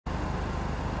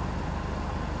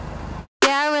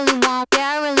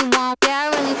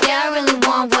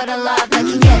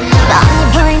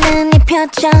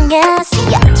표정에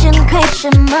쓰여진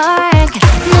question mark.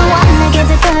 너와 내게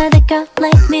될 the girl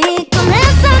like me.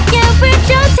 꿈에서 yeah we're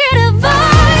just here to vibe.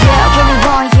 Yeah I really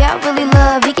want, yeah I really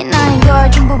love. 이게 나인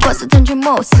걸 전부 벗어던 줄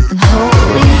모습은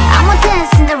holy. I want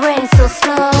dance in the rain so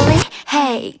slowly.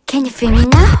 Hey, can you feel me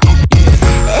now?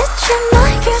 It's your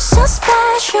night, you're so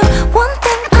special. One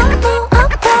thing I know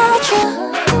about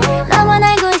you. 나만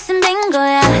알고 있으면 된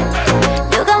거야.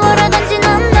 누가 뭐라든지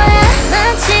넌 너야.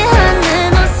 맞지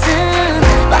않는 옷은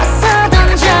벗어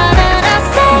던져라. I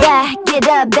say back it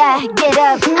up, back it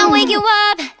up. I'll wake you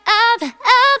up, up,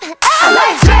 up, up.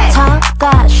 Talk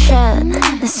that shit.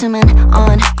 내 숨은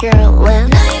on your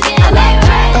lips.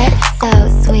 It's so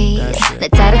sweet. 내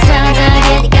따로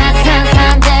찾아게 네가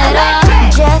상상대로.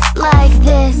 Just like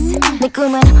this. 내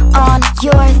꿈은 on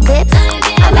your lips.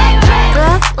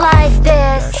 Love like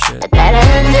this. 나 따라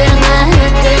흔들마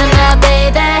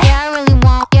baby. Yeah I really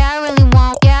want, yeah I really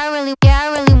want, yeah I really, yeah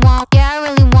I really want, yeah I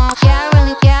really want, yeah I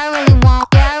really, yeah I really want,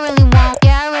 yeah I really want,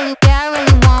 yeah I really, yeah I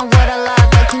really want what I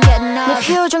love I can get enough. 내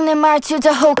표정 내 말투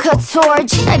다 호커토르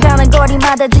지나가는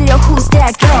거리마다 들려 who's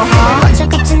that girl huh? 먼저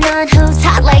꼽지 넌 who's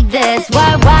hot like this.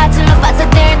 Why 둘러봐서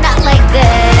they're not like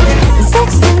this.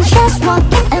 Sex and just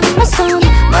walking in my zone.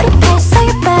 머리에 so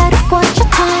you better watch your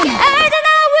tone. I don't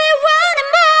know we want it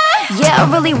more. Yeah I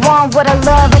really want what I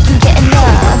love I can get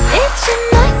enough. It's your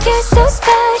night you're so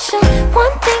special.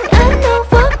 One thing I know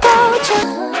about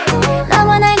you.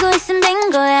 나만 알고 있으면 된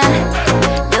거야.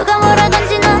 누가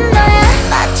뭐라든지 넌 너야.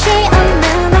 맞지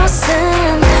않는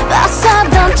옷은 벗어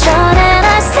던져라.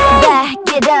 I say back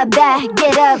it up, back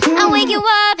it up. I'll wake you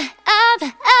up, up,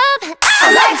 up,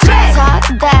 up.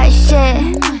 Talk that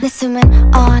shit. 내 숨은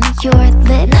on your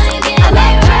lips.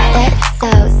 It's so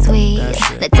sweet.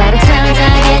 내 따로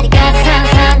찾아게 네가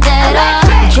상상대로.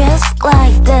 Just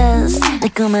like this. 내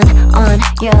꿈은 on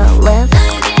your lips.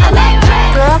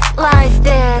 Love like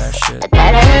this. 나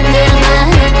따라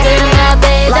흔들마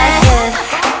baby. Like this.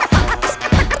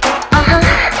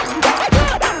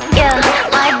 Yeah,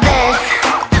 like this.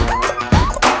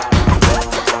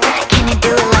 Can you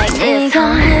do it like this? 네가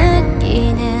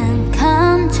느끼는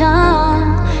감정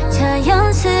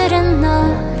자연스런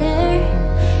너를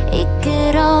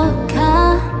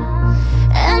이끌어가.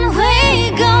 And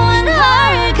we going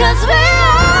hard cause we are.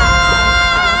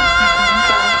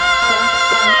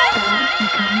 We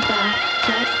come back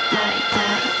just like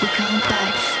that. We come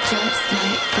back just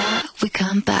like that.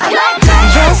 We come back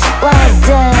just like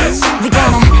this. We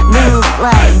gonna move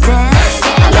like this.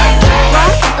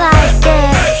 Walk like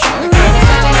this.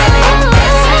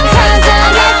 Sometimes I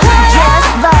get caught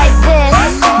just like this.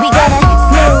 We gotta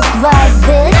move like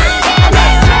this.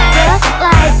 Just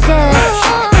like this.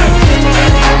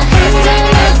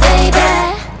 Baby.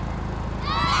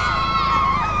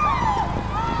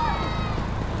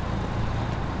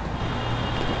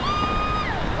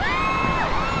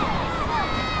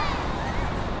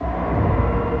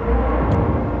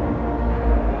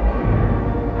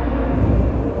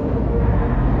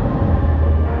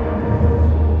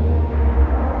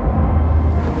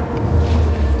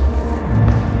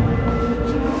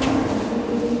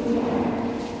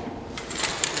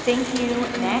 Thank you.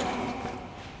 Next.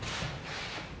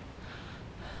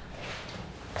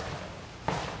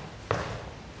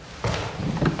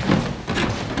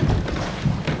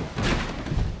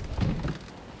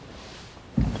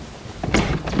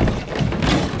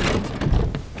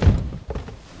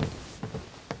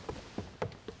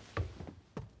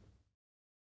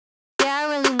 Yeah, I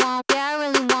really want, yeah, I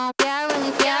really want, yeah, I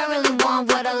really, yeah, I really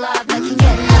want what I love I can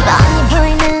get enough. 뻔히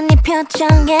보이는 네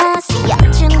표정에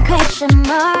쓰여진 question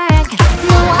mark.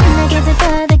 너와 내게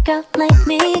될 the girl like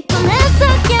me. 꿈에서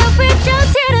yeah we're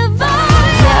just here to vibe.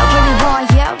 Yeah I really want,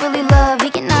 yeah I really love.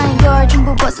 이게 나인 걸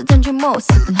전부 벗어던 줄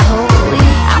모습은 holy.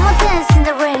 I want dance in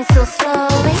the rain so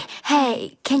slowly.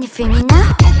 Hey, can you feel me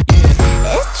now?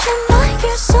 It's your night,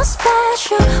 you're so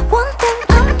special. One thing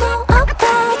I know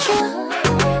about you.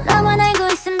 나만 알고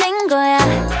있으면 된 거야.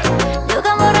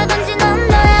 누가 뭐라든지 넌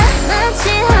너야. 맞지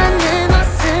않는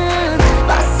옷은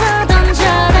벗어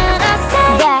던져라. I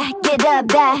say back it up,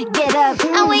 back it up.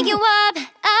 I'll wake you up,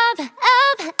 up,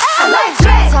 up, up.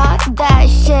 Talk that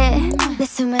shit. 내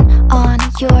숨은 on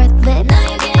your lips.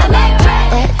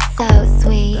 It's so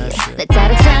sweet. 내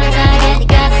따로 찾아게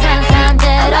네가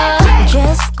상상대로.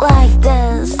 Just like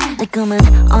this. 내 꿈은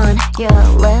on your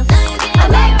lips.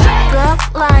 Love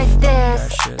like this.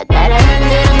 나 따라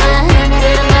흔들마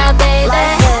baby.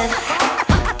 Like this.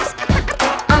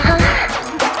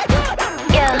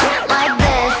 Yeah, like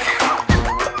this.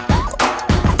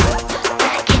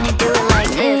 Can you do it like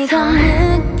this? 네가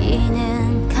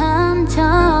느끼는 감정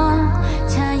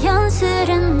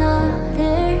자연스런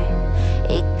너를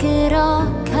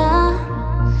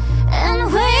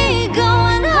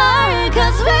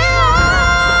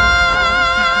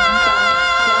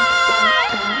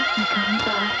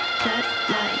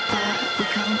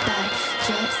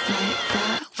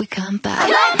that we come back.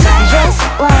 Just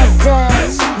like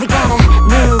this, we gotta